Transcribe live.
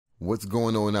What's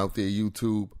going on out there,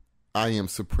 YouTube? I am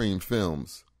Sapreme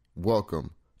Films.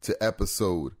 Welcome to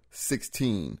episode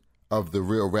 16 of The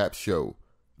Real Rap Show,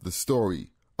 the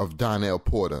story of Donnell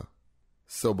Porter.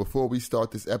 So before we start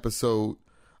this episode,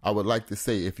 I would like to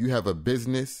say if you have a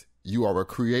business, you are a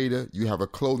creator, you have a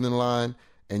clothing line,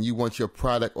 and you want your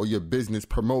product or your business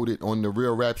promoted on The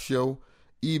Real Rap Show,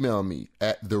 email me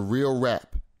at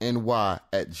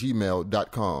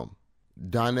therealrapny@gmail.com.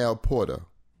 Donnell Porter.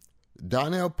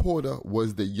 Donnell Porter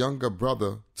was the younger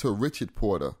brother to Richard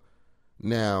Porter.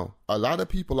 Now, a lot of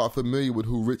people are familiar with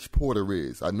who Rich Porter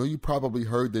is. I know you probably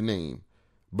heard the name,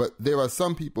 but there are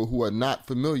some people who are not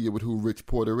familiar with who Rich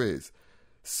Porter is.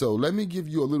 So let me give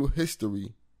you a little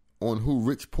history on who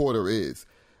Rich Porter is,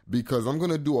 because I'm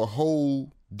going to do a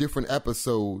whole different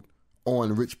episode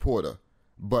on Rich Porter.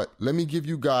 But let me give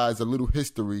you guys a little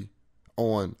history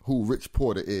on who Rich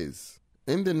Porter is.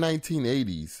 In the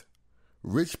 1980s,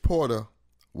 Rich Porter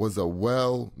was a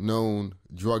well-known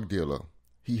drug dealer.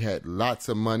 He had lots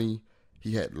of money.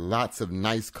 He had lots of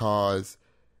nice cars.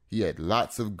 He had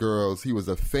lots of girls. He was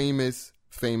a famous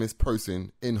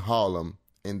person in Harlem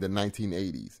in the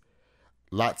 1980s.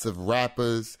 Lots of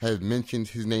rappers have mentioned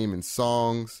his name in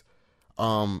songs.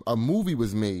 A movie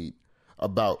was made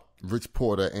about Rich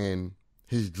Porter and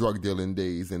his drug dealing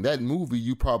days, and that movie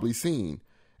you probably seen.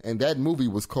 And that movie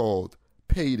was called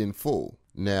Paid in Full.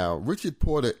 Now, Richard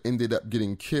Porter ended up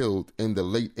getting killed in the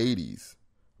late 80s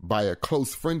by a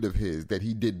close friend of his that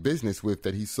he did business with,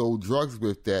 that he sold drugs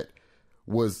with, that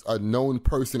was a known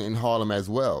person in Harlem as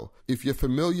well. If you're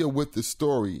familiar with the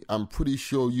story, I'm pretty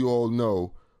sure you all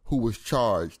know who was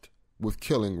charged with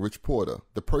killing Rich Porter.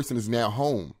 The person is now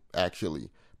home, actually,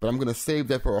 but I'm going to save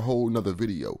that for a whole nother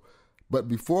video. But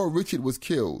before Richard was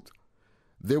killed,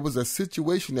 there was a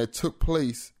situation that took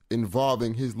place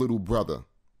involving his little brother.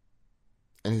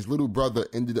 And his little brother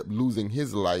ended up losing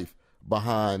his life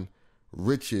behind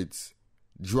Richard's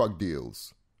drug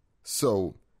deals.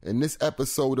 So, in this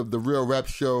episode of The Real Rap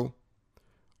Show,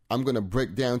 I'm going to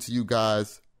break down to you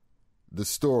guys the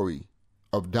story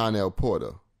of Donnell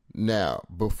Porter. Now,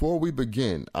 before we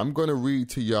begin, I'm going to read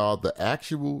to y'all the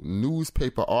actual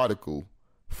newspaper article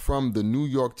from the New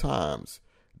York Times,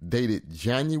 dated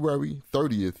January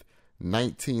 30th,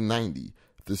 1990.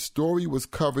 The story was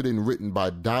covered and written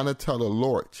by Donatella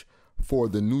Lorch for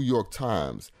the New York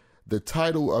Times. The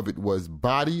title of it was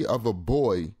Body of a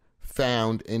Boy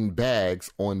Found in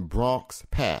Bags on Bronx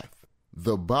Path.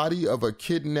 The body of a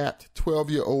kidnapped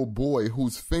 12-year-old boy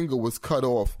whose finger was cut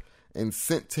off and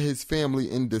sent to his family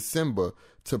in December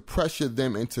to pressure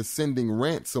them into sending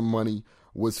ransom money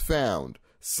was found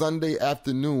Sunday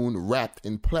afternoon wrapped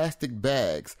in plastic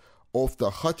bags off the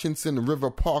Hutchinson River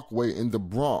Parkway in the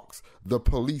Bronx, the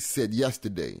police said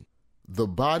yesterday. The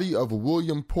body of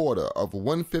William Porter of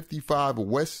 155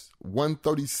 West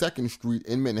 132nd Street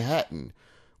in Manhattan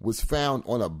was found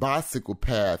on a bicycle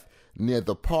path near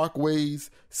the Parkway's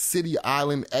City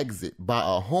Island exit by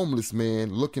a homeless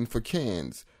man looking for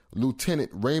cans,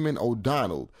 Lieutenant Raymond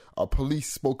O'Donnell, a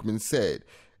police spokesman said.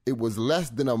 It was less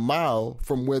than a mile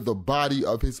from where the body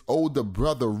of his older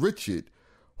brother Richard,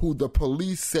 who the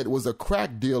police said was a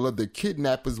crack dealer the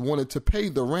kidnappers wanted to pay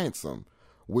the ransom,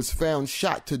 was found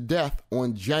shot to death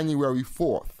on January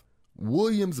 4th.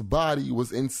 William's body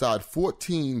was inside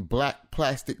 14 black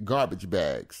plastic garbage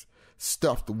bags,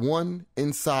 stuffed one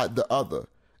inside the other.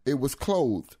 It was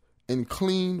clothed in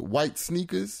clean white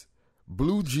sneakers,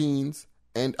 blue jeans,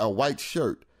 and a white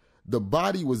shirt. The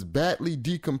body was badly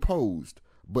decomposed,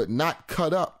 but not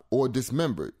cut up or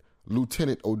dismembered,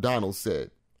 Lieutenant O'Donnell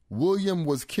said. William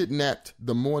was kidnapped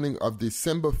the morning of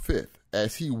December 5th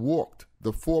as he walked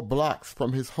the 4 blocks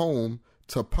from his home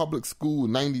to Public School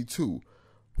 92.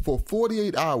 For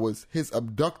 48 hours, his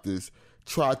abductors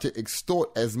tried to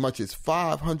extort as much as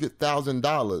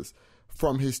 $500,000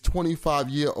 from his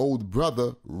 25-year-old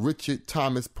brother, Richard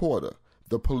Thomas Porter,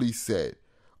 the police said.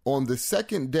 On the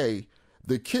second day,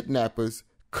 the kidnappers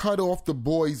cut off the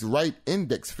boy's right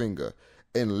index finger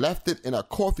and left it in a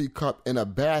coffee cup in a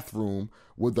bathroom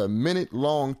with a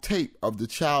minute-long tape of the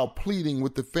child pleading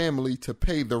with the family to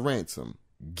pay the ransom.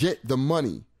 Get the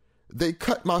money. They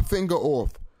cut my finger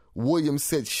off, Williams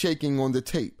said, shaking on the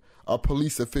tape. A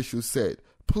police official said,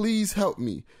 please help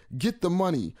me. Get the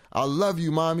money. I love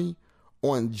you, Mommy.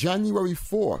 On January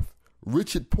 4th,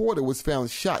 Richard Porter was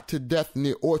found shot to death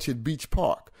near Orchard Beach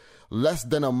Park, less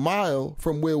than a mile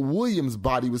from where Williams'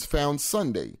 body was found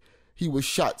Sunday. He was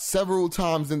shot several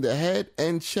times in the head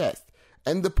and chest,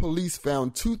 and the police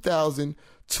found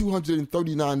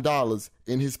 $2,239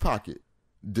 in his pocket.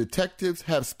 Detectives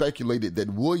have speculated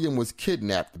that William was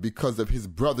kidnapped because of his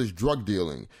brother's drug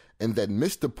dealing and that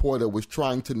Mr. Porter was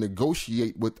trying to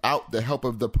negotiate without the help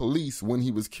of the police when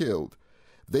he was killed.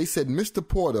 They said Mr.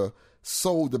 Porter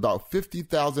sold about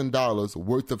 $50,000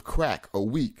 worth of crack a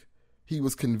week. He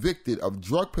was convicted of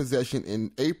drug possession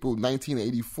in April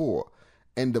 1984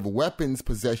 and of weapons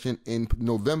possession in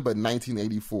November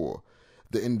 1984.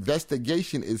 The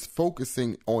investigation is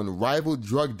focusing on rival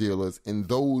drug dealers and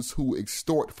those who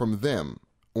extort from them.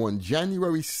 On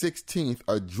January 16th,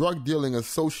 a drug dealing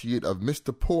associate of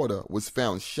Mr. Porter was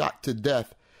found shot to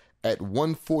death at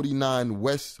 149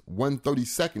 West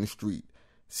 132nd Street.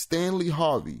 Stanley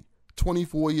Harvey,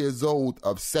 24 years old,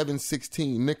 of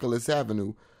 716 Nicholas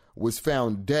Avenue, was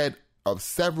found dead of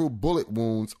several bullet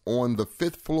wounds on the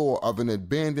 5th floor of an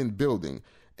abandoned building.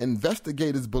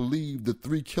 Investigators believe the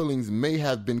three killings may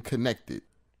have been connected.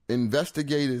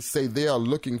 Investigators say they are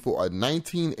looking for a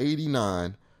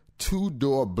 1989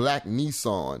 two-door black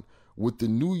Nissan with the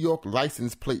New York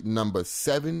license plate number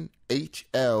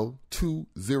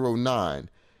 7HL209,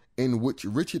 in which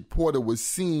Richard Porter was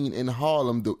seen in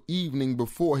Harlem the evening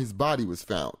before his body was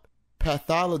found.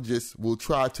 Pathologists will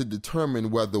try to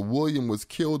determine whether William was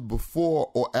killed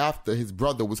before or after his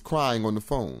brother was crying on the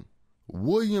phone.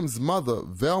 William's mother,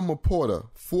 Velma Porter,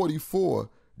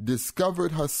 44,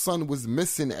 discovered her son was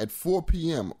missing at 4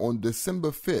 p.m. on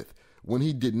December 5th when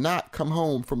he did not come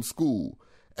home from school.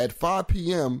 At 5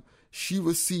 p.m., she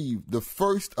received the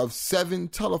first of 7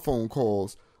 telephone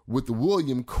calls with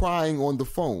William crying on the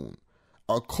phone.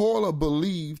 A caller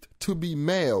believed to be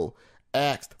male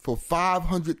asked for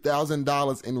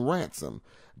 $500,000 in ransom,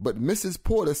 but Mrs.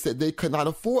 Porter said they could not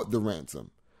afford the ransom.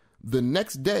 The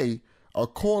next day, a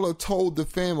caller told the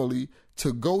family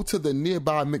to go to the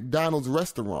nearby McDonald's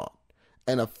restaurant,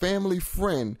 and a family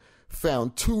friend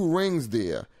found 2 rings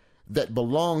there that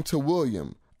belonged to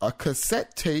William, a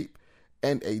cassette tape,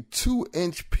 and a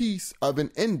 2-inch piece of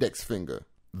an index finger.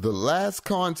 The last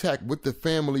contact with the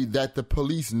family that the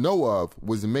police know of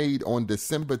was made on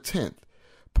December 10th,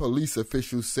 police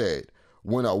officials said,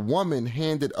 when a woman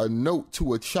handed a note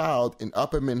to a child in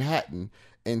Upper Manhattan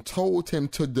and told him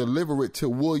to deliver it to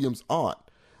William's aunt.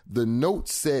 The note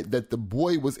said that the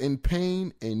boy was in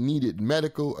pain and needed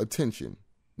medical attention.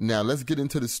 Now let's get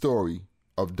into the story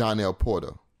of Donnell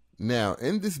Porter. Now,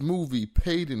 in this movie,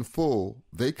 Paid in Full,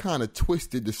 they kind of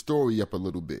twisted the story up a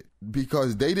little bit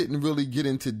because they didn't really get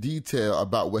into detail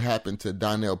about what happened to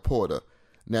Donnell Porter.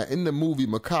 Now, in the movie,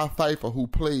 Mekhi Phifer, who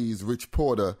plays Rich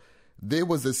Porter, there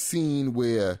was a scene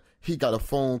where he got a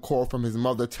phone call from his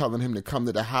mother telling him to come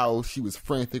to the house. She was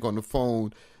frantic on the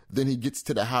phone. Then he gets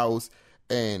to the house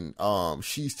and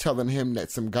she's telling him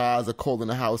that some guys are calling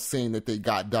the house saying that they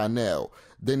got Donnell.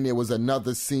 Then there was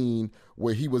another scene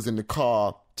where he was in the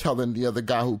car telling the other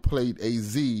guy who played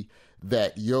AZ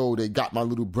that, yo, they got my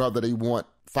little brother. They want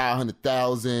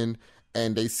 $500,000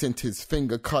 and they sent his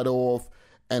finger cut off,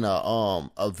 and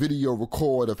a video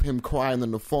record of him crying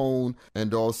on the phone,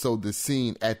 and also the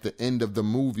scene at the end of the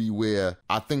movie where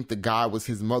I think the guy was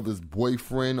his mother's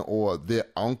boyfriend or their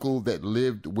uncle that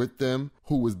lived with them,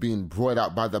 who was being brought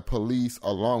out by the police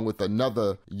along with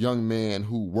another young man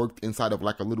who worked inside of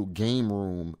like a little game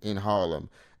room in Harlem.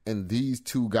 And these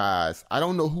 2 guys, I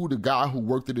don't know who the guy who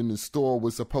worked it in the store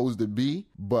was supposed to be,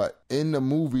 but in the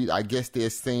movie, I guess they're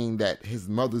saying that his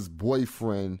mother's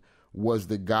boyfriend was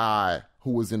the guy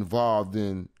who was involved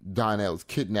in Donnell's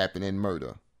kidnapping and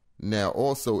murder. Now,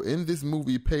 also, in this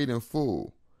movie, Paid in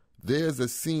Full, there's a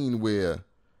scene where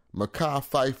Mekhi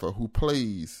Phifer, who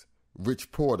plays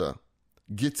Rich Porter,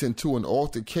 gets into an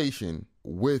altercation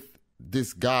with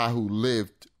this guy who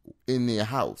lived in their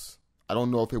house. I don't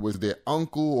know if it was their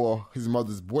uncle or his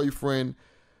mother's boyfriend,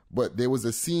 but there was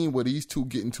a scene where these 2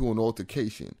 get into an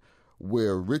altercation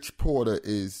where Rich Porter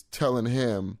is telling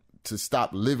him to stop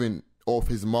living off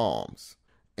his mom's,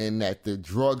 and that the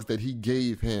drugs that he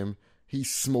gave him, he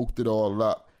smoked it all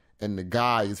up, and the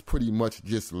guy is pretty much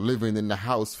just living in the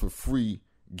house for free,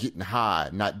 getting high,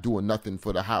 not doing nothing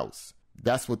for the house.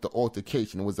 That's what the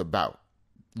altercation was about.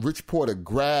 Rich Porter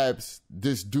grabs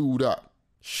this dude up,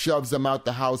 shoves him out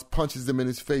the house, punches him in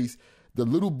his face. The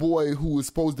little boy who is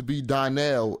supposed to be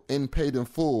Donnell in Paid in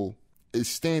Full is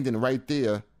standing right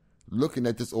there looking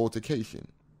at this altercation.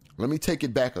 Let me take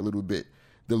it back a little bit.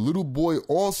 The little boy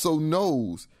also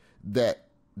knows that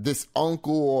this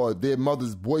uncle or their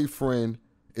mother's boyfriend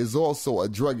is also a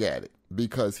drug addict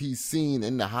because he's seen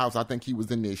in the house. I think he was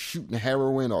in there shooting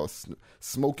heroin or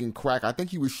smoking crack. I think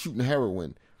he was shooting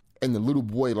heroin, and the little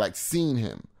boy seen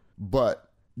him. But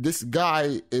this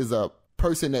guy is a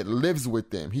person that lives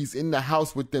with them. He's in the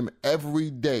house with them every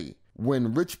day.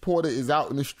 When Rich Porter is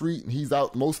out in the street and he's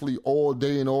out mostly all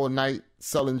day and all night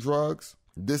selling drugs,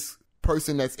 this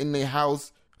person that's in their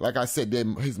house like I said,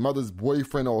 his mother's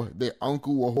boyfriend or their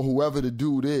uncle or whoever the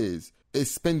dude is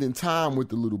spending time with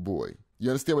the little boy. You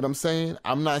understand what I'm saying?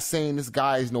 I'm not saying this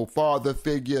guy is no father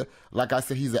figure. Like I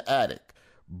said, he's an addict.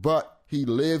 But he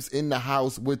lives in the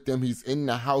house with them. He's in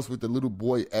the house with the little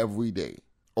boy every day.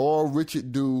 All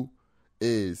Richard do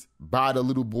is buy the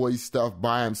little boy stuff,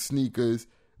 buy him sneakers,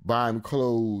 buy him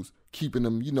clothes, keeping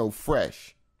them,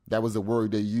 fresh. That was a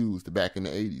word they used back in the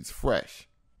 80s, fresh.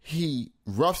 He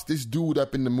roughs this dude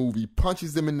up in the movie,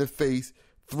 punches him in the face,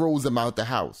 throws him out the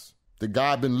house. The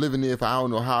guy been living there for I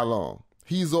don't know how long.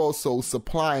 He's also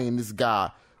supplying this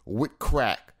guy with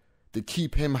crack to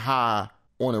keep him high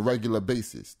on a regular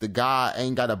basis. The guy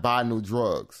ain't got to buy no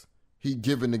drugs. He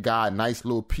giving the guy nice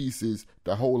little pieces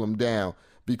to hold him down,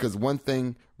 because one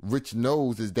thing Rich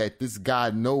knows is that this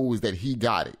guy knows that he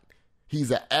got it.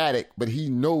 He's an addict, but he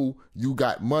know you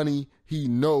got money. He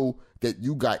know that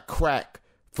you got crack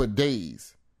for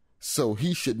days. So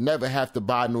he should never have to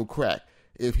buy no crack.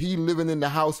 If he living in the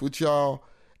house with y'all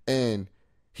and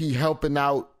he helping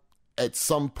out at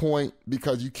some point,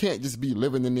 because you can't just be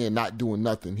living in there and not doing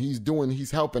nothing.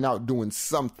 He's helping out doing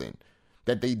something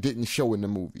that they didn't show in the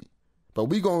movie. But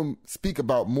we going to speak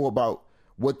more about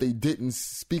what they didn't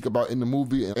speak about in the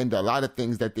movie and a lot of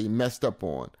things that they messed up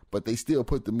on. But they still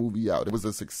put the movie out. It was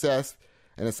a success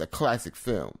and it's a classic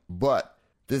film. But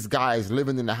this guy is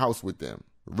living in the house with them.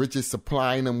 Rich is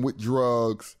supplying them with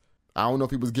drugs. I don't know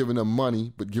if he was giving them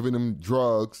money, but giving them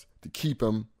drugs to keep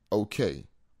him okay.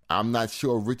 I'm not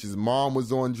sure Rich's mom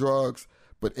was on drugs,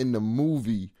 but in the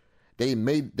movie, they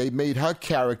made her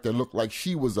character look like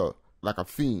she was a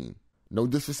fiend. No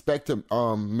disrespect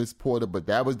to Miss Porter, but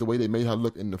that was the way they made her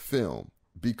look in the film.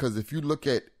 Because if you look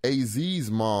at AZ's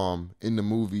mom in the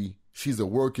movie, she's a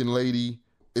working lady.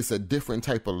 It's a different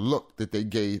type of look that they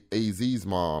gave AZ's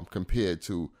mom compared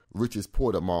to Rich's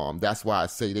Porter mom. That's why I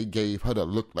say they gave her the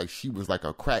look like she was like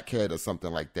a crackhead or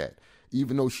something like that.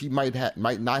 Even though she might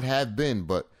not have been,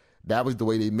 but that was the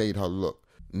way they made her look.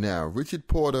 Now, Richard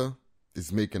Porter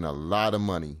is making a lot of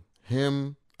money.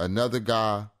 Him, another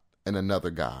guy, and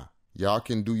another guy. Y'all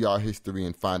can do y'all history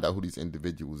and find out who these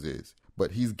individuals is.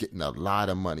 But he's getting a lot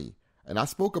of money. And I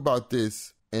spoke about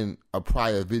this in a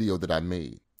prior video that I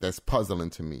made that's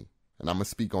puzzling to me. And I'm going to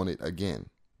speak on it again.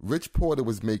 Rich Porter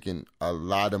was making a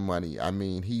lot of money. I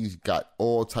mean, he's got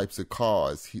all types of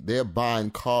cars. They're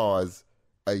buying cars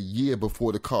a year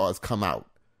before the cars come out.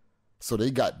 So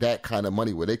they got that kind of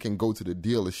money where they can go to the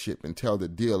dealership and tell the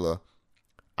dealer,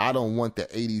 I don't want the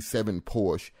 87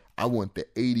 Porsche. I want the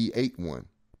 88 one.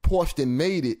 Porsche done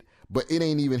made it, but it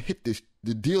ain't even hit the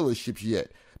dealerships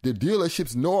yet. The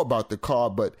dealerships know about the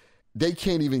car, but they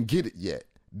can't even get it yet.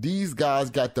 These guys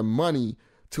got the money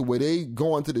to where they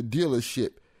go into the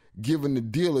dealership, giving the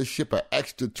dealership an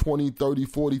extra 20, 30,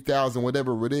 40,000,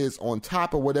 whatever it is, on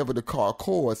top of whatever the car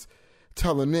costs,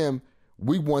 telling them,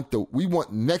 we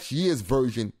want next year's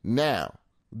version now.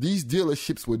 These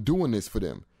dealerships were doing this for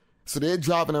them. So they're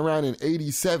driving around in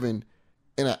 87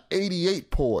 in an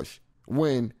 88 Porsche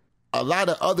when a lot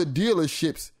of other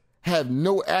dealerships have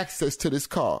no access to this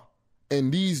car.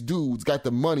 And these dudes got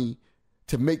the money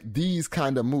to make these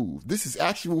kind of moves. This is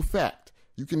actual fact.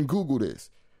 You can Google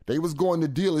this. They was going to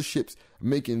dealerships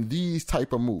making these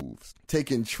type of moves,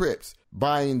 taking trips,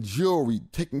 buying jewelry,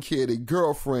 taking care of their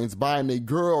girlfriends, buying their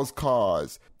girls'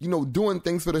 cars, doing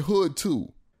things for the hood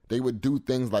too. They would do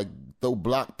things like throw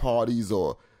block parties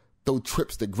or throw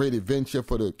trips to Great Adventure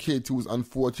for the kids who was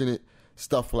unfortunate,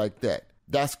 stuff like that.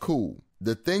 That's cool.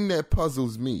 The thing that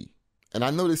puzzles me, and I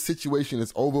know this situation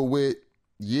is over with,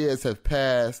 years have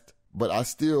passed, but I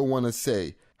still want to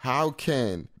say, how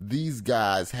can these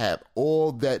guys have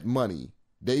all that money?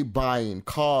 They buying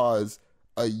cars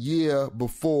a year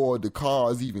before the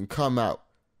cars even come out,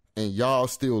 and y'all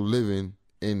still living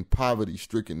in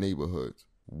poverty-stricken neighborhoods.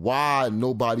 Why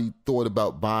nobody thought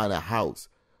about buying a house?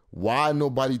 Why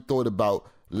nobody thought about,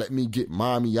 let me get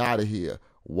mommy out of here?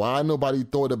 Why nobody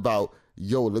thought about,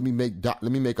 let me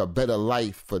make a better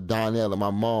life for Donnell and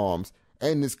my moms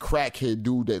and this crackhead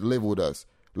dude that live with us?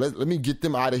 Let me get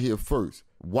them out of here first.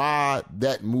 Why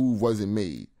that move wasn't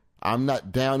made? I'm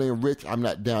not down in Rich. I'm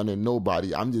not down in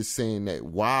nobody. I'm just saying that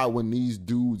why, when these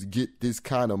dudes get this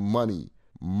kind of money,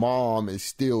 mom is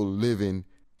still living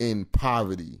in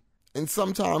poverty. And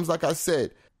sometimes, like I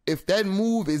said, if that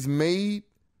move is made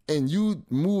and you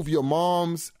move your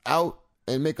moms out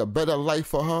and make a better life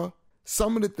for her,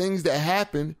 some of the things that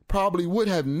happened probably would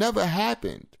have never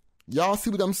happened. Y'all see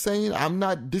what I'm saying? I'm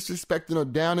not disrespecting or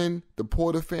downing the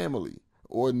Porter family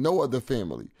or no other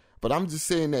family. But I'm just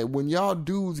saying that when y'all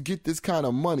dudes get this kind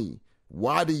of money,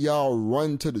 why do y'all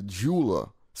run to the jeweler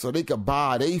so they could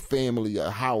buy their family a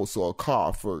house or a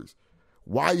car first.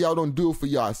 Why y'all don't do it for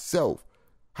yourself?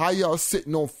 How y'all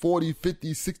sitting on 40,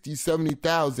 50, 60,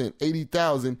 70,000,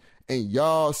 80,000 and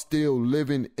y'all still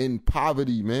living in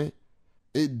poverty, man?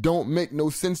 It don't make no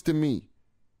sense to me.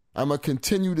 I'm going to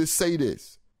continue to say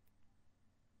this.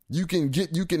 You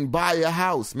can buy a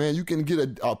house, man. You can get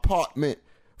an apartment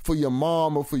for your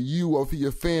mom or for you or for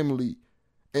your family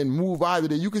and move out of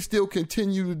there. You can still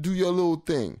continue to do your little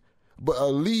thing, but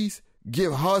at least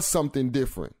give her something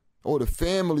different or the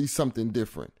family something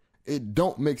different. It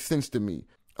don't make sense to me.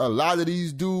 A lot of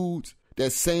these dudes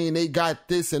that saying they got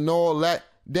this and all that,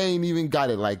 they ain't even got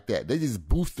it like that. They just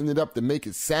boosting it up to make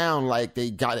it sound like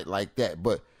they got it like that.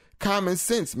 But common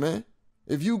sense, man.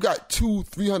 If you got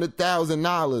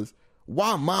 $200,000-$300,000,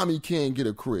 why mommy can't get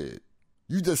a crib?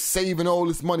 You just saving all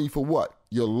this money for what?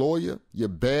 Your lawyer, your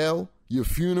bail, your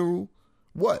funeral?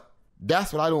 What?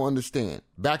 That's what I don't understand.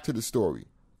 Back to the story.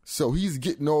 So he's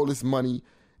getting all this money.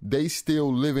 They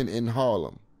still living in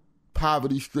Harlem.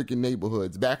 Poverty-stricken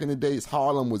neighborhoods. Back in the days,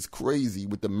 Harlem was crazy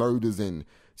with the murders and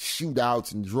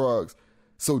shootouts and drugs.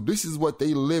 So this is what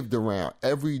they lived around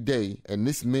every day, and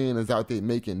this man is out there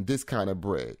making this kind of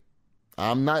bread.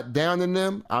 I'm not downing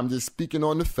them. I'm just speaking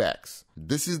on the facts.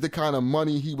 This is the kind of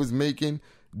money he was making.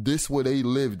 This where they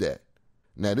lived at.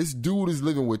 Now, this dude is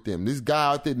living with them. This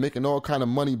guy out there making all kind of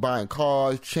money, buying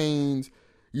cars, chains.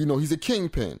 You know, he's a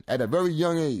kingpin at a very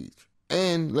young age.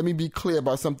 And let me be clear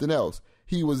about something else.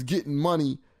 He was getting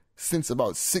money since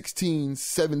about 16,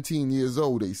 17 years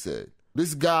old, they said.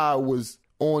 This guy was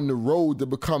on the road to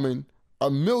becoming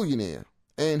a millionaire.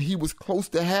 And he was close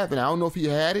to having, I don't know if he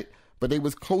had it, but they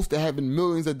was close to having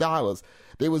millions of dollars.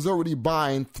 They was already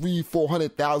buying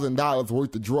 $300,000-$400,000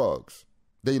 worth of drugs.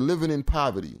 They living in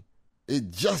poverty.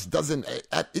 It just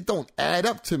it don't add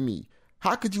up to me.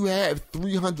 How could you have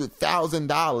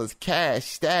 $300,000 cash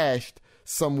stashed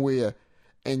somewhere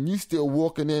and you still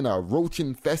walking in a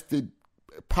roach-infested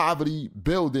poverty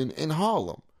building in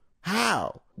Harlem?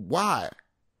 How? Why?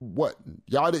 What?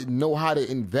 Y'all didn't know how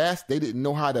to invest? They didn't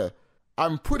know how to...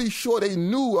 I'm pretty sure they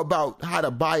knew about how to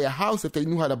buy a house if they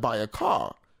knew how to buy a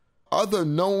car. Other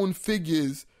known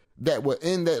figures that were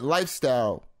in that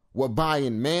lifestyle were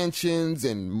buying mansions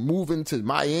and moving to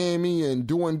Miami and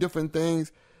doing different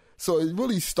things. So it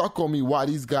really stuck on me why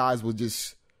these guys were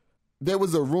just... There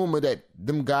was a rumor that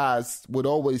them guys would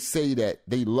always say that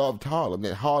they loved Harlem,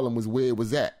 that Harlem was where it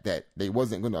was at, that they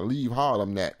wasn't going to leave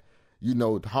Harlem, that, you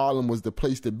know, Harlem was the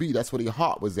place to be. That's where their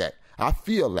heart was at. I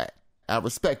feel that. I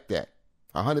respect that.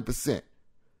 100%.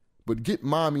 But get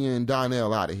mommy and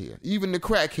Donnell out of here. Even the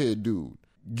crackhead dude.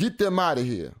 Get them out of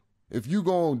here. If you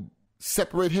going to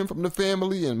separate him from the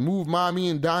family and move mommy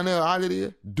and Donnell out of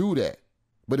there, do that.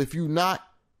 But if you not,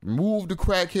 move the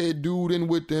crackhead dude in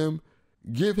with them.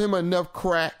 Give him enough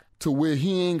crack to where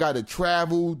he ain't got to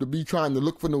travel to be trying to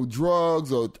look for no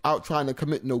drugs or out trying to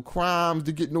commit no crimes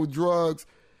to get no drugs.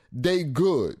 They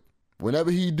good.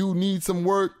 Whenever he do need some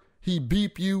work, he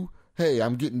beep you. Hey,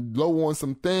 I'm getting low on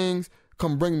some things.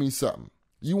 Come bring me something.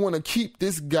 You want to keep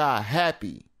this guy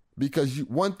happy because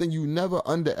one thing, you never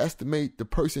underestimate the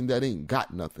person that ain't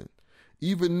got nothing.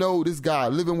 Even though this guy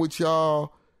living with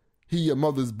y'all, he your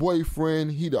mother's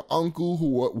boyfriend, he the uncle,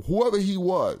 whoever he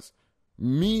was.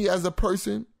 Me as a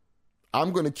person,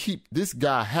 I'm going to keep this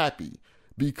guy happy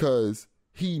because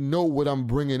he know what I'm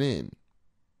bringing in.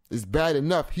 It's bad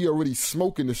enough he already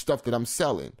smoking the stuff that I'm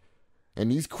selling.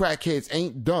 And these crackheads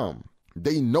ain't dumb.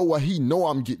 They know what he know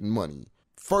I'm getting money.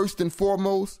 First and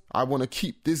foremost, I want to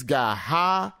keep this guy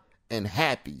high and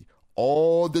happy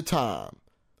all the time.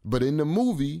 But in the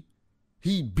movie,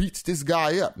 he beats this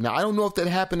guy up. Now, I don't know if that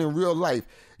happened in real life.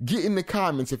 Get in the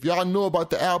comments if y'all know about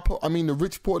the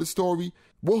Rich Porter story.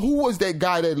 Well, who was that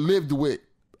guy that lived with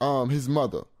his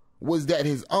mother? Was that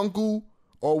his uncle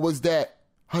or was that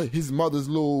his mother's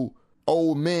little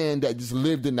old man that just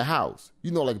lived in the house?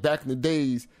 You know, like back in the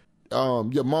days,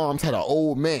 your mom's had an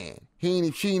old man. She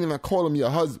ain't even call him her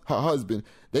husband.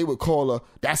 They would call her,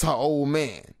 that's her old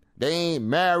man. They ain't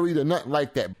married or nothing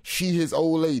like that. She his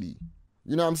old lady.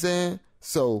 You know what I'm saying?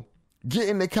 So get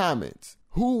in the comments.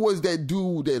 Who was that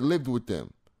dude that lived with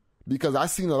them? Because I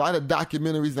seen a lot of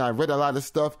documentaries and I read a lot of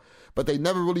stuff, but they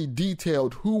never really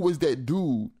detailed who was that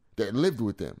dude that lived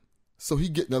with them. So he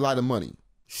getting a lot of money.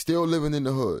 Still living in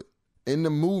the hood. In the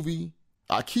movie,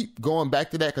 I keep going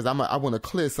back to that because I want to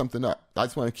clear something up. I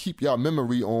just want to keep y'all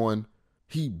memory on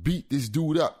he beat this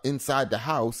dude up inside the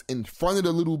house in front of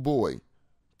the little boy.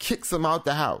 Kicks him out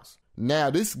the house. Now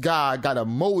this guy got a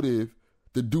motive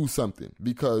to do something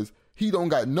because he don't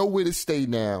got nowhere to stay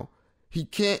now. He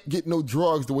can't get no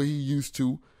drugs the way he used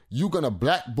to. you're going to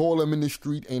blackball him in the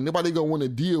street. Ain't nobody going to want to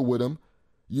deal with him,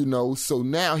 you know. So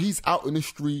now he's out in the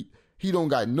street. He don't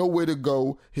got nowhere to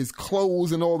go. His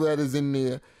clothes and all that is in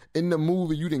there. In the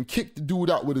movie, you done kick the dude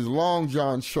out with his long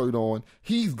john shirt on.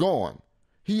 He's gone.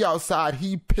 He outside.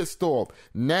 He pissed off.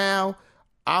 Now,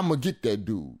 I'm going to get that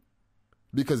dude.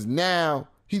 Because now,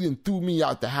 he done threw me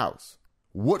out the house.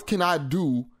 What can I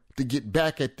do to get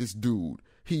back at this dude?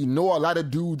 He know a lot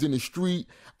of dudes in the street.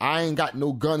 I ain't got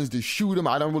no guns to shoot him.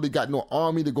 I don't really got no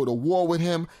army to go to war with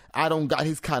him. I don't got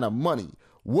his kind of money.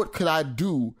 What could I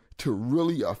do to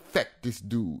really affect this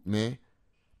dude, man?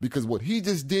 Because what he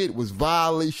just did was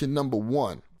violation number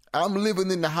 1. I'm living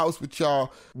in the house with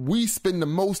y'all. We spend the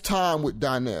most time with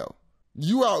Donnell.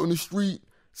 You out in the street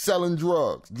selling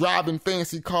drugs, driving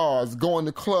fancy cars, going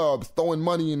to clubs, throwing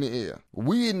money in the air.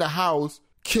 We in the house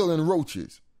killing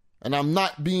roaches. And I'm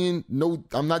not trying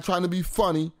to be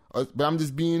funny, but I'm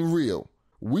just being real.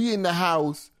 We in the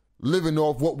house living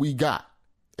off what we got.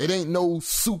 It ain't no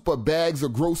super bags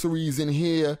of groceries in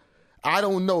here. I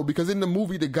don't know, because in the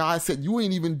movie, the guy said, you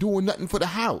ain't even doing nothing for the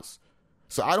house.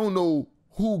 So I don't know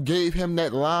who gave him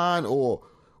that line, or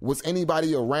was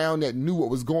anybody around that knew what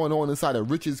was going on inside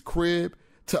of Rich's crib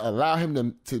to allow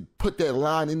him to put that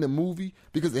line in the movie,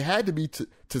 because it had to be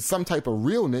to some type of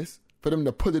realness for them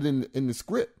to put it in the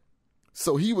script.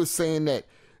 So he was saying that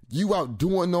you out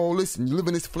doing all this and you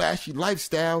living this flashy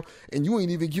lifestyle and you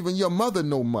ain't even giving your mother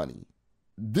no money.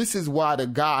 This is why the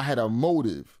guy had a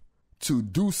motive to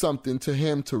do something to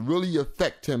him to really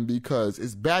affect him, because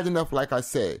it's bad enough, like I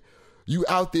said, you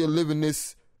out there living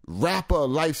this rapper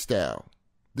lifestyle,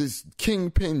 this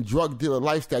kingpin drug dealer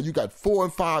lifestyle. You got 4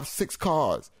 and 5, 6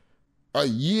 cars a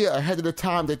year ahead of the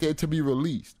time that they're to be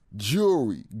released.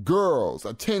 Jewelry, girls,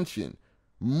 attention,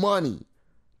 money,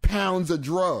 pounds of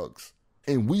drugs.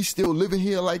 And we still living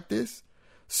here like this?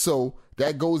 So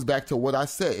that goes back to what I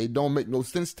said. It don't make no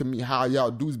sense to me how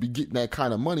y'all dudes be getting that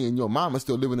kind of money and your mama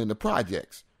still living in the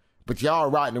projects. But y'all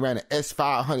riding around in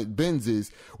S500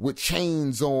 Benzes with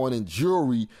chains on and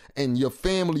jewelry, and your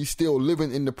family still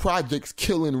living in the projects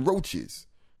killing roaches.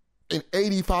 And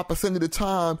 85% of the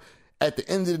time, at the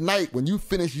end of the night, when you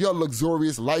finish your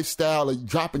luxurious lifestyle of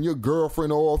dropping your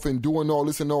girlfriend off and doing all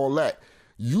this and all that,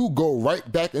 you go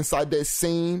right back inside that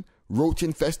same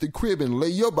roach-infested crib and lay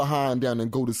your behind down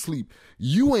and go to sleep.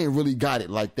 You ain't really got it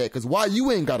like that, because why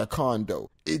you ain't got a condo?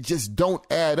 It just don't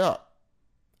add up.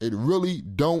 It really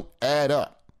don't add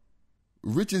up.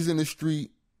 Rich is in the street,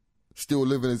 still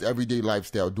living his everyday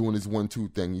lifestyle, doing his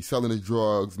 1-2 thing. He's selling his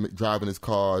drugs, driving his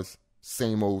cars,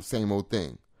 same old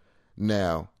thing.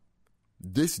 Now,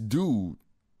 this dude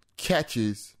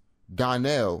catches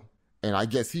Donnell, and I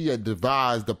guess he had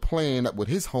devised a plan up with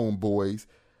his homeboys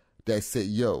that said,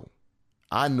 yo,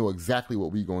 I know exactly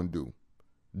what we gonna do.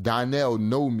 Donnell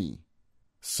know me,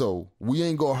 so we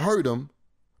ain't gonna hurt him,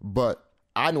 but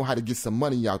I know how to get some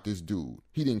money out this dude.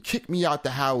 He didn't kick me out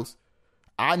the house.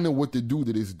 I know what to do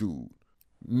to this dude.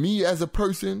 Me as a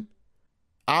person,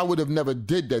 I would have never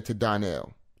did that to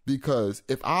Donnell, because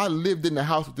if I lived in the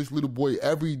house with this little boy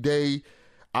every day,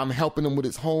 I'm helping him with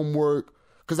his homework,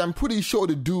 because I'm pretty sure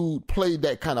the dude played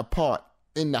that kind of part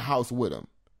in the house with him.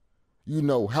 You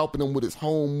know, helping him with his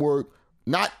homework,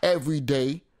 not every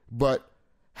day, but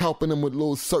helping him with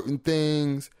little certain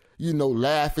things, you know,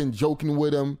 laughing, joking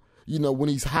with him, you know, when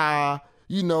he's high,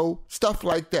 you know, stuff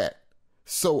like that.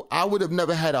 So I would have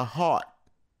never had a heart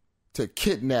to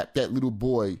kidnap that little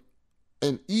boy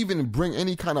and even bring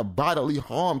any kind of bodily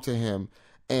harm to him.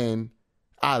 And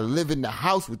I live in the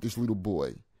house with this little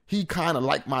boy. He kind of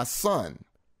like my son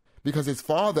because his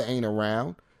father ain't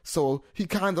around. So he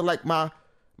kind of like my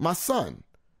son.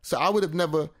 So I would have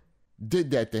never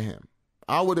did that to him.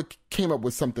 I would have came up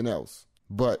with something else.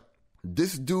 But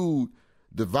this dude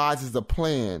devises a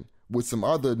plan with some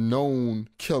other known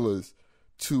killers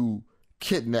to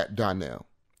kidnap Donnell,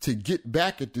 to get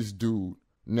back at this dude.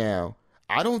 Now,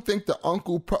 I don't think the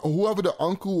uncle, whoever the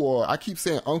uncle, or I keep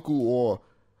saying uncle, or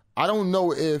I don't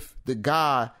know if the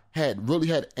guy had really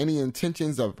had any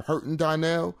intentions of hurting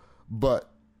Donnell, but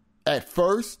at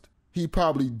first he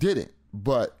probably didn't.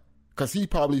 But because he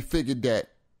probably figured that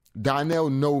Donnell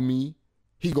know me,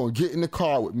 he gonna get in the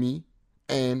car with me,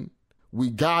 and we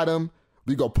got him.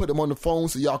 We gonna put him on the phone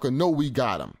so y'all can know we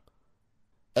got him.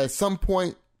 At some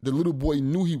point, the little boy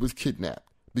knew he was kidnapped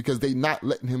because they not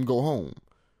letting him go home.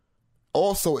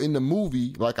 Also in the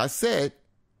movie, like I said,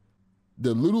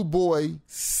 the little boy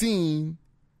seen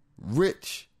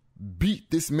Rich beat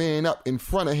this man up in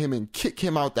front of him and kick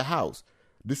him out the house.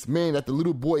 This man that the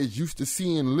little boy is used to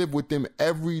seeing live with them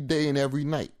every day and every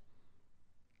night.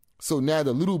 So now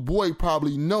the little boy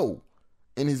probably know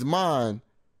in his mind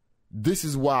this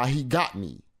is why he got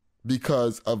me,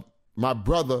 because of my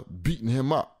brother beating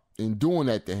him up and doing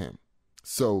that to him.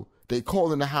 So they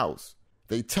call in the house.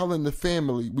 They telling the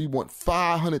family, we want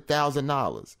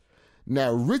 $500,000.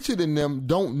 Now, Richard and them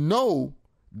don't know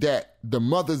that the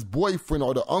mother's boyfriend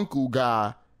or the uncle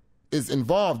guy is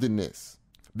involved in this.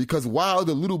 Because while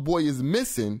the little boy is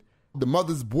missing, the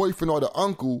mother's boyfriend or the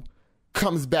uncle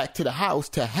comes back to the house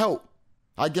to help.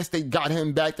 I guess they got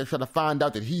him back to try to find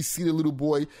out that he see the little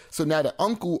boy. So now the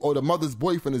uncle or the mother's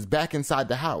boyfriend is back inside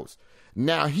the house.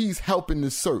 Now he's helping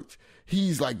the search.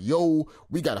 He's like, yo,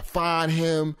 we got to find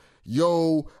him.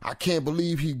 Yo, I can't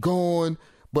believe he gone.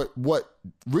 But what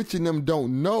Rich and them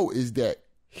don't know is that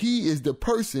he is the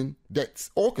person that's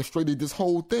orchestrated this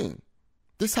whole thing.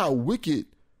 This is how wicked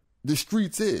the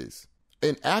streets is.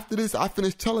 And after this, I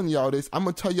finish telling y'all this, I'm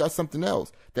going to tell y'all something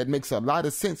else that makes a lot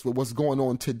of sense with what's going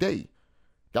on today.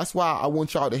 That's why I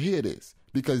want y'all to hear this,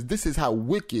 because this is how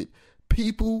wicked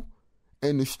people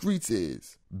in the streets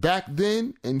is back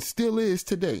then and still is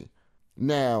today.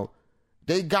 Now,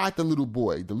 they got the little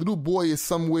boy. The little boy is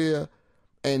somewhere,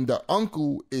 and the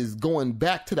uncle is going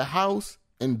back to the house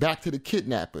and back to the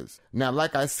kidnappers. Now,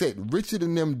 like I said, Richard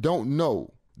and them don't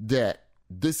know that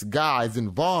this guy is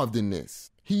involved in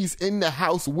this. He's in the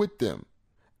house with them.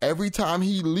 Every time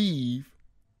he leave,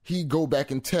 he go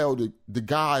back and tell the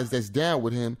guys that's down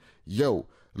with him, yo,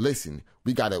 listen,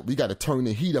 we gotta turn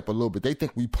the heat up a little bit. They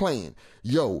think we playing.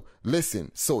 Yo,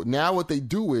 listen. So now what they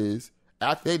do is,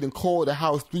 after they done called the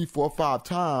house 3, 4, 5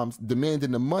 times,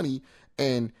 demanding the money,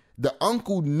 and the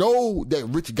uncle know that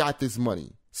Rich got this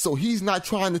money. So he's not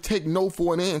trying to take no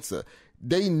for an answer.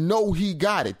 They know he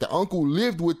got it. The uncle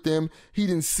lived with them. He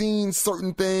done seen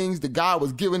certain things the guy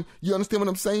was giving. You understand what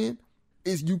I'm saying?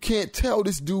 Is you can't tell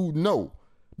this dude no,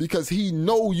 because he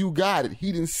know you got it.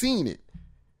 He done seen it.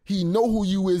 He know who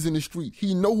you is in the street.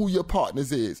 He know who your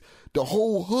partners is. The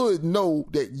whole hood know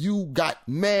that you got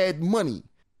mad money.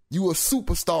 You a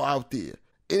superstar out there.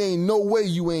 It ain't no way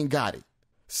you ain't got it.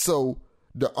 So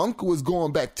the uncle is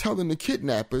going back telling the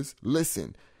kidnappers,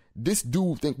 listen, this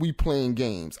dude think we playing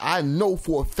games. I know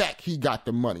for a fact he got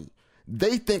the money.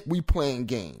 They think we playing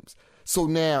games. So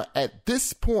now at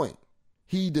this point,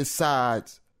 he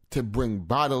decides to bring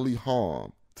bodily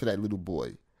harm to that little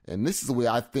boy. And this is where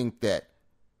I think that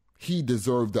he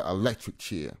deserved the electric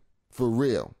chair. For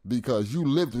real. Because you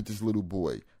lived with this little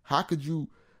boy. How could you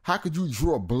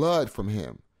draw blood from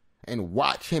him and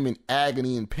watch him in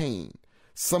agony and pain?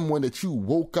 Someone that you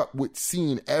woke up with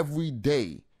seeing every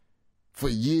day for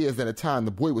years at a time.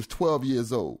 The boy was 12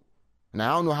 years old.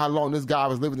 Now, I don't know how long this guy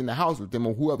was living in the house with them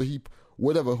or whoever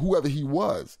he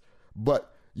was,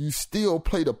 but you still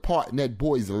played a part in that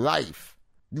boy's life.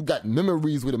 You got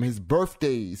memories with him, his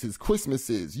birthdays, his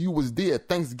Christmases. You was there,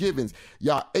 Thanksgivings.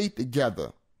 Y'all ate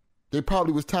together. There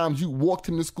probably was times you walked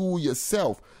him to school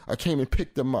yourself or came and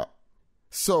picked him up.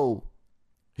 So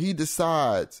he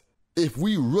decides, if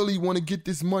we really want to get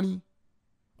this money,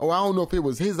 I don't know if it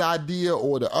was his idea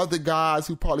or the other guys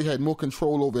who probably had more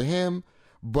control over him,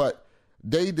 but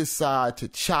they decide to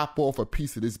chop off a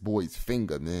piece of this boy's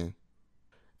finger, man,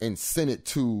 and send it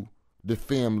to the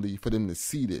family for them to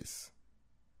see this,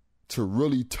 to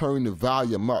really turn the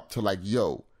volume up to like,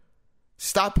 yo,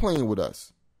 stop playing with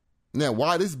us. Now,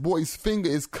 while this boy's finger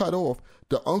is cut off,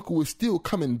 the uncle is still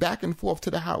coming back and forth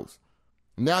to the house.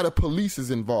 Now the police is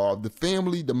involved. The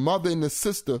family, the mother and the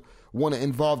sister want to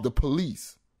involve the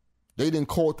police. They didn't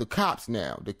call the cops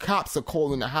now. The cops are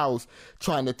calling the house,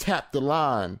 trying to tap the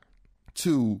line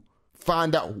to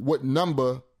find out what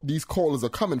number these callers are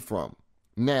coming from.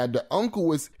 Now, the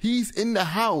uncle he's in the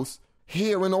house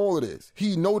hearing all of this.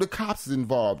 He know the cops is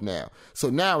involved now. So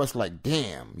now it's like,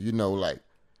 damn,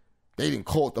 they didn't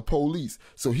call the police.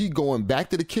 So he going back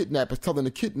to the kidnappers, telling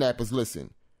the kidnappers,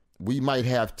 listen, we might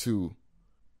have to,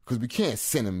 because we can't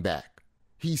send him back.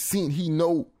 He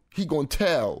know he gonna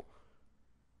tell.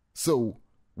 So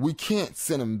we can't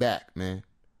send him back, man.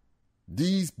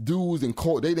 These dudes in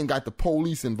court, they done got the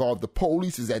police involved. The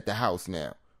police is at the house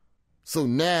now. So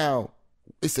now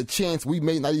it's a chance we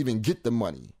may not even get the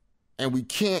money. And we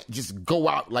can't just go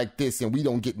out like this and we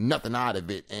don't get nothing out of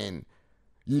it. And,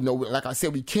 like I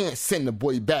said, we can't send the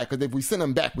boy back, because if we send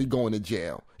him back, we going to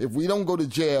jail. If we don't go to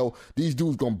jail, these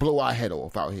dudes going to blow our head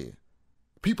off out here.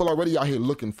 People already out here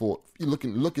looking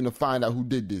to find out who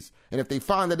did this. And if they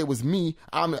find that it was me,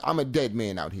 I'm a dead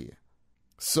man out here.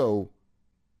 So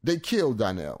they killed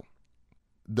Donnell.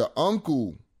 The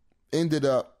uncle ended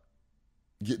up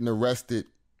getting arrested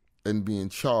and being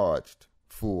charged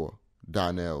for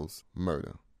Donnell's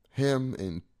murder. Him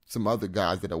and some other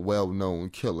guys that are well-known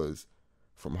killers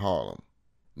from Harlem.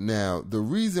 Now, the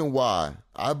reason why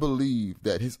I believe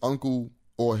that his uncle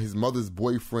or his mother's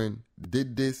boyfriend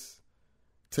did this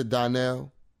to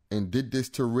Donnell and did this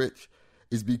to Rich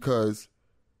is because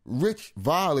Rich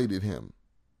violated him.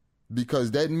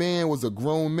 Because that man was a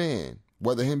grown man,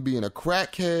 whether him being a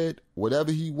crackhead,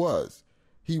 whatever he was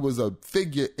a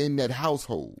figure in that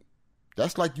household.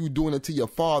 That's like you doing it to your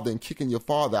father and kicking your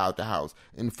father out the house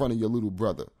in front of your little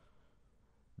brother.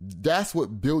 That's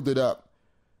what builded up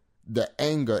the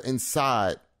anger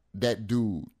inside that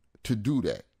dude to do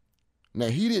that. Now,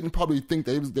 he didn't probably think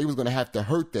that they was going to have to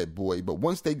hurt that boy, but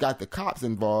once they got the cops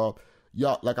involved,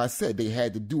 y'all, like I said, they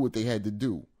had to do what they had to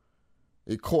do.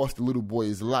 It cost the little boy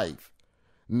his life.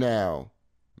 Now,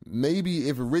 maybe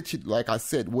if Richard, like I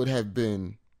said, would have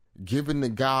been giving the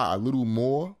guy a little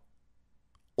more,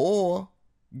 or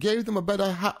gave them a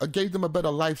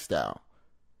better lifestyle.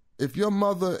 If your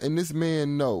mother and this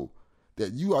man know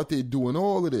that you out there doing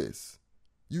all of this,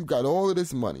 you got all of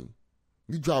this money,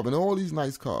 you driving all these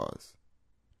nice cars,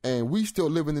 and we still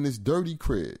living in this dirty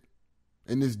crib,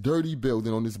 in this dirty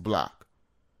building on this block,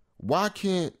 why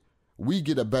can't we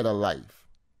get a better life?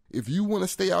 If you want to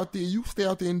stay out there, you stay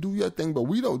out there and do your thing, but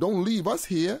don't leave us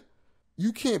here.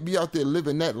 You can't be out there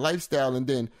living that lifestyle and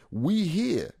then we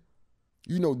here.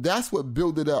 That's what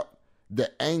built up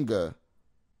the anger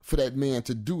for that man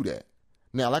to do that.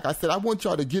 Now, like I said, I want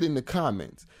y'all to get in the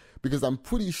comments because I'm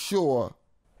pretty sure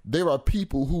there are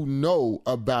people who know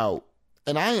about,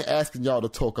 and I ain't asking y'all to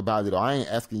talk about it or I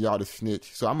ain't asking y'all to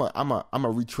snitch, so I'm a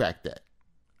retract that.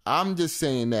 I'm just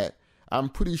saying that I'm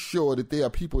pretty sure that there are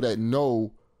people that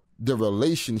know the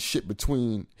relationship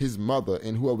between his mother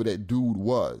and whoever that dude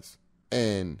was.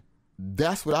 And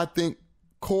that's what I think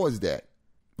caused that.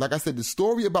 Like I said, the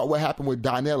story about what happened with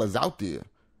Donnell is out there.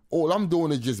 All I'm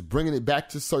doing is just bringing it back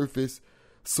to surface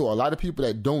so a lot of people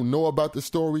that don't know about the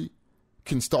story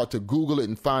can start to Google it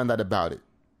and find out about it.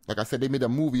 Like I said, they made a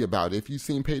movie about it. If you've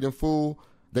seen Paid in Full,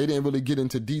 they didn't really get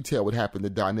into detail what happened to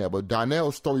Donnell. But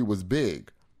Donnell's story was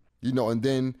big, and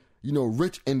then,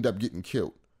 Rich ended up getting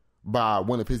killed by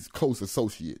one of his close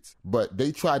associates. But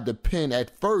they tried to pin,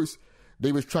 at first,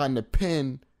 they was trying to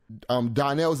pin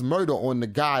Donnell's murder on the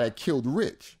guy that killed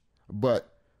Rich.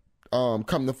 But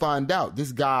come to find out,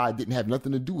 this guy didn't have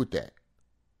nothing to do with that.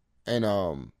 And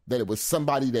that it was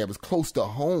somebody that was close to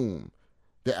home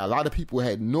that a lot of people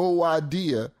had no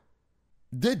idea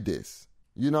did this.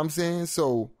 You know what I'm saying?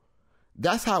 So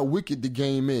that's how wicked the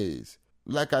game is.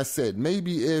 Like I said,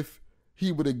 maybe if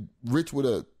Rich would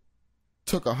have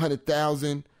took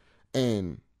 $100,000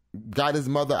 and got his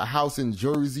mother a house in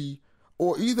Jersey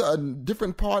or either a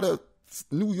different part of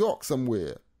New York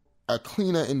somewhere, a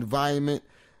cleaner environment,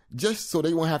 just so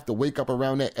they won't have to wake up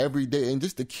around that every day and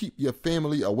just to keep your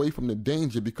family away from the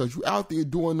danger because you out there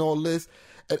doing all this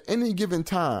at any given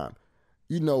time.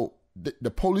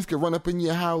 The police could run up in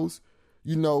your house.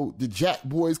 The jack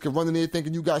boys could run in there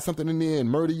thinking you got something in there and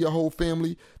murder your whole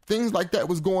family. Things like that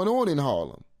was going on in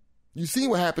Harlem. You seen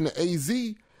what happened to AZ,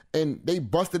 and they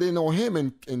busted in on him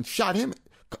and shot him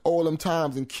all them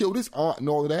times and killed his aunt and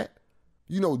all of that.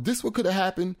 This what could have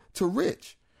happened to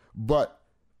Rich. But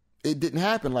it didn't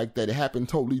happen like that. It happened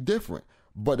totally different.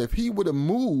 But if he would have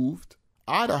moved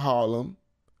out of Harlem,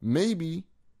 maybe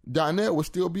Donnell would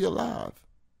still be alive.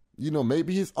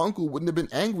 Maybe his uncle wouldn't have been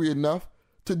angry enough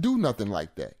to do nothing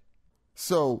like that.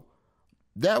 So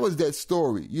that was that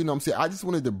story. You know what I'm saying? I just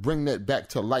wanted to bring that back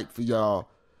to light for y'all.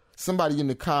 Somebody in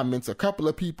the comments,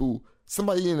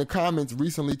 somebody in the comments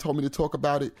recently told me to talk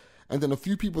about it. And then a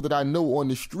few people that I know on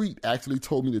the street actually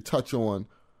told me to touch on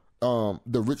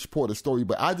the Rich Porter story.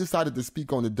 But I decided to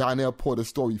speak on the Donnell Porter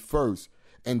story first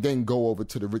and then go over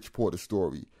to the Rich Porter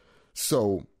story.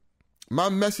 So my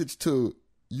message to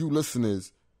you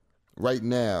listeners right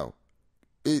now,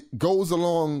 it goes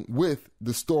along with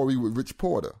the story with Rich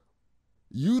Porter.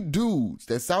 You dudes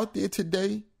that's out there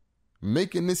today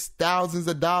making this thousands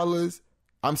of dollars,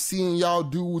 I'm seeing y'all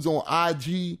dudes on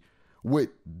IG with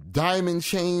diamond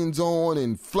chains on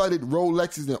and flooded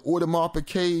Rolexes and Audemars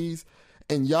Piguets,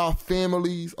 and y'all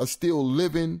families are still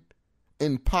living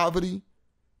in poverty.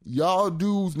 Y'all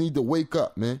dudes need to wake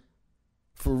up, man.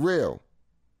 For real.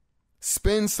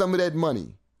 Spend some of that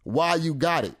money while you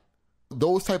got it.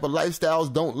 Those type of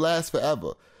lifestyles don't last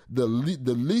forever. The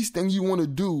least thing you want to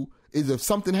do is if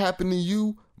something happened to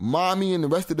you, mommy and the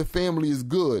rest of the family is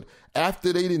good.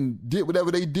 After they did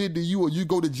whatever they did to you, or you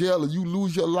go to jail or you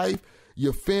lose your life,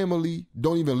 your family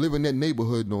don't even live in that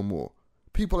neighborhood no more.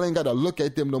 People ain't got to look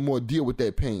at them no more, deal with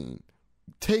that pain.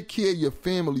 Take care of your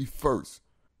family first.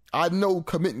 I know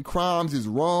committing crimes is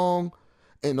wrong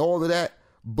and all of that,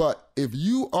 but if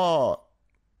you are,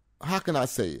 how can I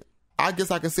say it? I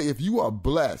guess I can say, if you are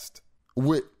blessed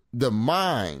with the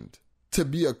mind to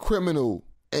be a criminal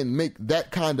and make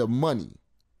that kind of money,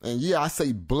 and yeah, I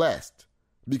say blessed,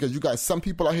 because you got some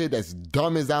people out here that's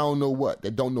dumb as I don't know what,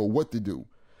 that don't know what to do.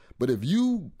 But if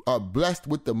you are blessed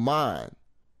with the mind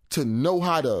to know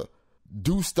how to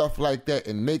do stuff like that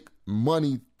and make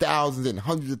money, thousands and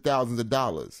hundreds of thousands of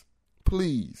dollars,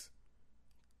 please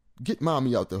get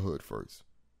mommy out the hood first.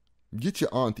 Get your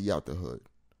auntie out the hood.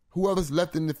 Whoever's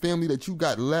left in the family that you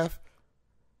got left,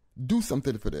 do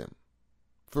something for them.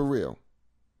 For real.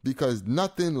 Because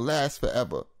nothing lasts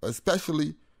forever,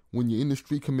 especially when you're in the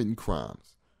street committing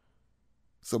crimes.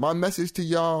 So my message to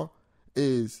y'all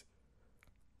is,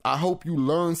 I hope you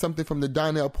learn something from the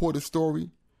Donnell Porter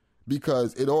story,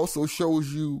 because it also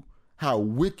shows you how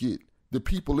wicked the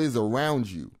people is around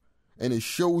you. And it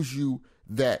shows you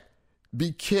that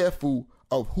be careful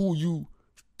of who you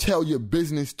tell your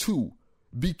business to.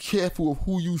 Be careful of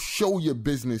who you show your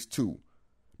business to,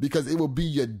 because it will be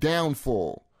your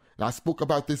downfall. And I spoke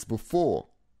about this before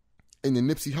in the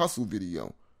Nipsey Hussle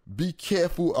video. Be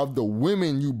careful of the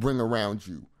women you bring around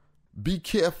you. Be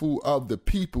careful of the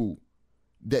people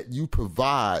that you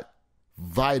provide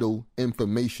vital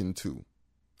information to,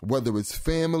 whether it's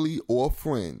family or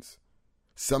friends.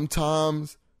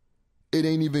 Sometimes it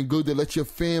ain't even good to let your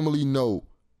family know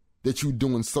that you're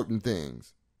doing certain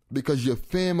things, because your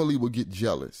family will get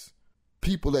jealous.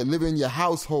 People that live in your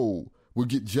household will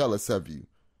get jealous of you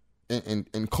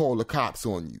and call the cops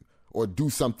on you or do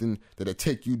something that'll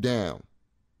take you down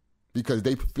because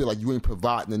they feel like you ain't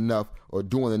providing enough or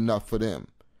doing enough for them.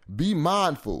 Be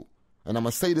mindful. And I'm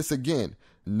going to say this again.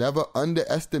 Never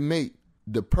underestimate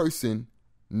the person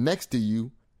next to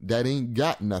you that ain't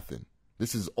got nothing.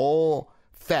 This is all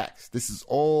facts. This is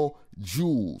all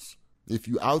jewels. If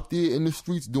you out there in the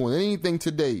streets doing anything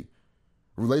today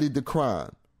related to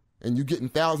crime and you getting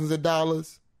thousands of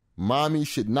dollars, mommy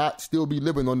should not still be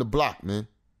living on the block, man.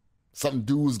 Some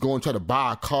dude's going to try to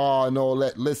buy a car and all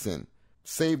that. Listen,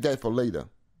 save that for later.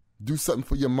 Do something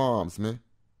for your moms, man.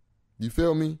 You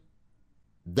feel me?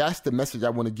 That's the message I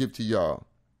want to give to y'all.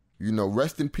 You know,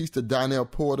 rest in peace to Donnell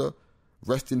Porter.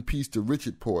 Rest in peace to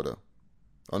Richard Porter.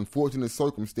 Unfortunate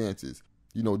circumstances.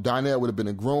 You know, Donnell would have been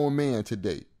a grown man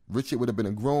today. Richard would have been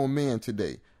a grown man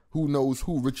today. Who knows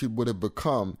who Richard would have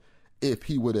become if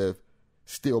he would have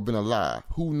still been alive?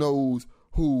 Who knows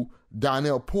who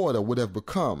Donnell Porter would have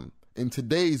become in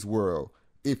today's world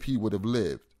if he would have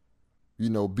lived? You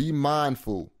know, be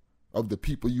mindful of the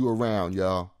people you around,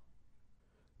 y'all.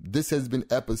 This has been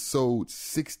episode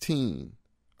 16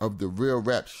 of The Real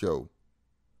Rap Show,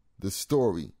 the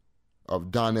story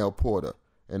of Donnell Porter.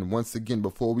 And once again,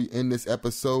 before we end this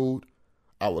episode,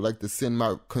 I would like to send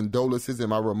my condolences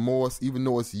and my remorse, even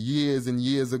though it's years and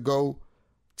years ago,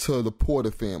 to the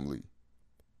Porter family.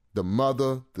 The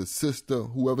mother, the sister,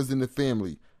 whoever's in the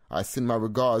family, I send my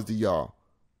regards to y'all.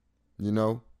 You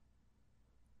know?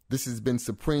 This has been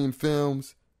Sapreme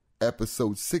Films,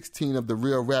 episode 16 of The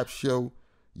Real Rap Show.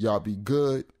 Y'all be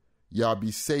good. Y'all be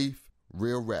safe.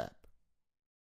 Real rap.